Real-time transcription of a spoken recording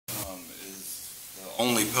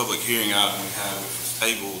only public hearing item we have, which was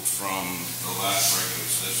tabled from the last regular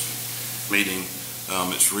session meeting.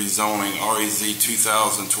 It's rezoning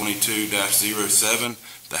REZ-2022-07,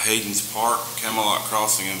 the Hayden Park, Camelot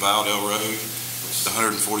Crossing and Valdosta Road, which is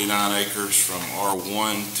 149 acres from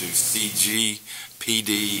R-1 to CG,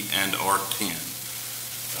 PD, and R-10.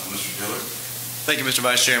 Mr. Dillard. Thank you, Mr.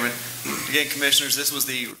 Vice Chairman. Again, Commissioners, this was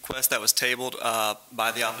the request that was tabled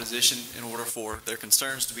by the opposition in order for their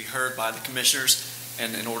concerns to be heard by the Commissioners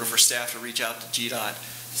and in order for staff to reach out to GDOT.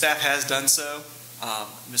 Staff has done so.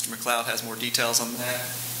 Mr. McLeod has more details on that.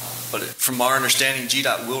 But from our understanding,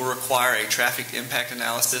 GDOT will require a traffic impact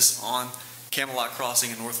analysis on Camelot Crossing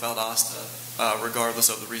in North Valdosta, regardless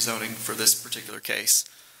of the rezoning for this particular case.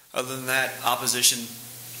 Other than that, opposition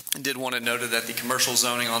did want to note that the commercial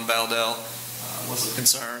zoning on Valdell was a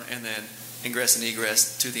concern, and then ingress and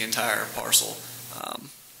egress to the entire parcel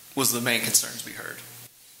was the main concerns we heard.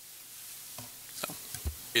 So.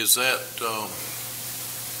 Is that,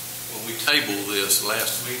 when we tabled this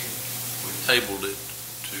last week, we tabled it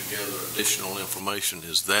to gather additional information.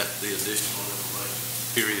 Is that the additional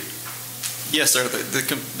information, period? Yes, sir.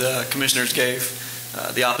 The Commissioners gave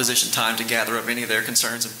the opposition time to gather up any of their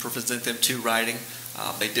concerns and present them to writing.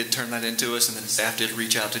 They did turn that into us, and then staff did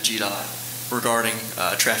reach out to GDOT regarding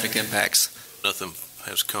traffic impacts. Nothing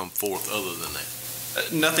has come forth other than that?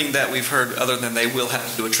 Nothing that we've heard other than they will have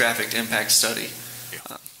to do a traffic impact study.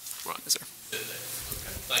 Yeah. Right. Yes, sir. Okay.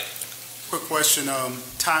 Thank you. Quick question,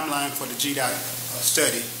 timeline for the GDOT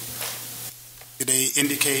study. Did they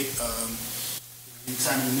indicate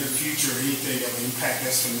anytime in the near future anything that will impact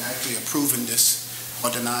us from actually approving this or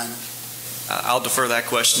denying it? I'll defer that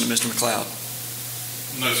question to Mr. McLeod.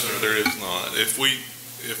 No, sir, there is not. If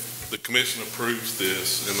the commission approves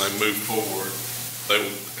this and they move forward, they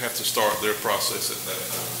will have to start their process at that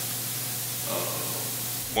time.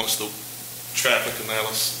 Once the traffic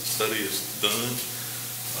analysis study is done,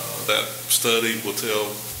 that study will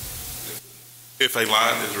tell if a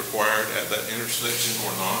light is required at that intersection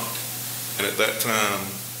or not. And at that time,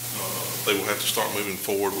 they will have to start moving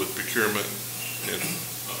forward with procurement and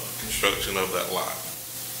construction of that light.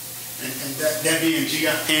 And that being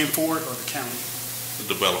GDOT paying for it or the county?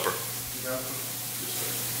 The developer.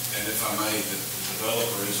 And if I may, the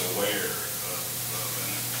developer is aware of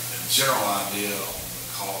a general idea on the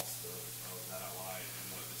cost of that light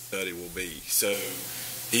and what the study will be. So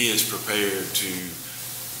he is prepared to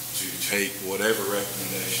take whatever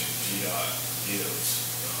recommendation GDOT gives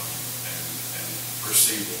and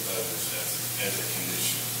proceed with those as a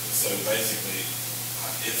condition. So basically,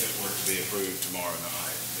 if it were to be approved tomorrow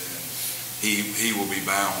night, he will be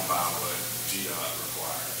bound by what GDOT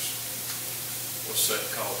requires. What's that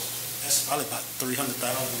cost? That's probably about $300,000.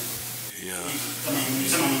 Yeah. I mean,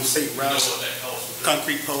 some of them state routes,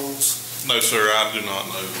 concrete poles. No, sir, I do not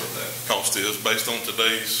know what that cost is. Based on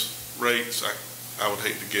today's rates, I would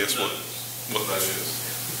hate to guess what that is.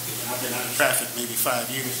 I've been out of traffic maybe 5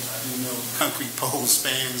 years. I do know concrete poles,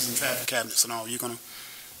 spans, and traffic cabinets and all. You're going to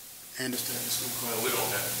understand this one. Well, we don't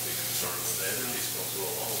have to be concerned with that. It's going to go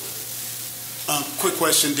along with it. Quick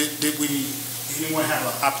question, did anyone have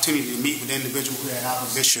an opportunity to meet with the individual who had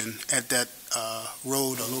opposition at that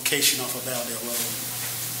road or location off of Valdosta Road?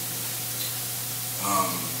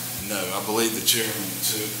 No, I believe the chairman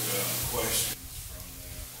took questions from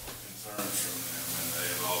them or concerns from them, and they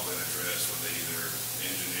have all been addressed with either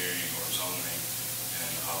engineering or zoning,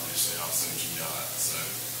 and obviously also GDOT. So.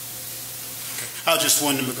 Okay. I was just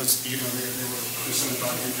wondering because, you know, they were concerned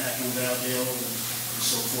about the impact on Valdosta and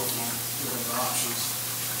so forth on the options.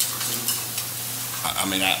 I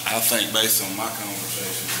mean, I think based on my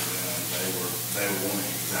conversations with them, they were wanting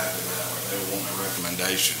exactly that way. They were wanting a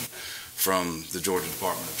recommendation from the Georgia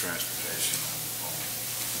Department of Transportation on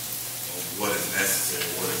what is necessary,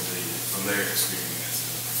 what is needed from their experience as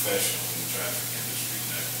a professional in the traffic industry.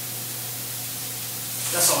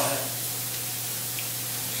 That's all I have.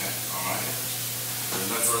 Okay, all right. If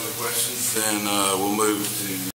there's no further questions, then we'll move to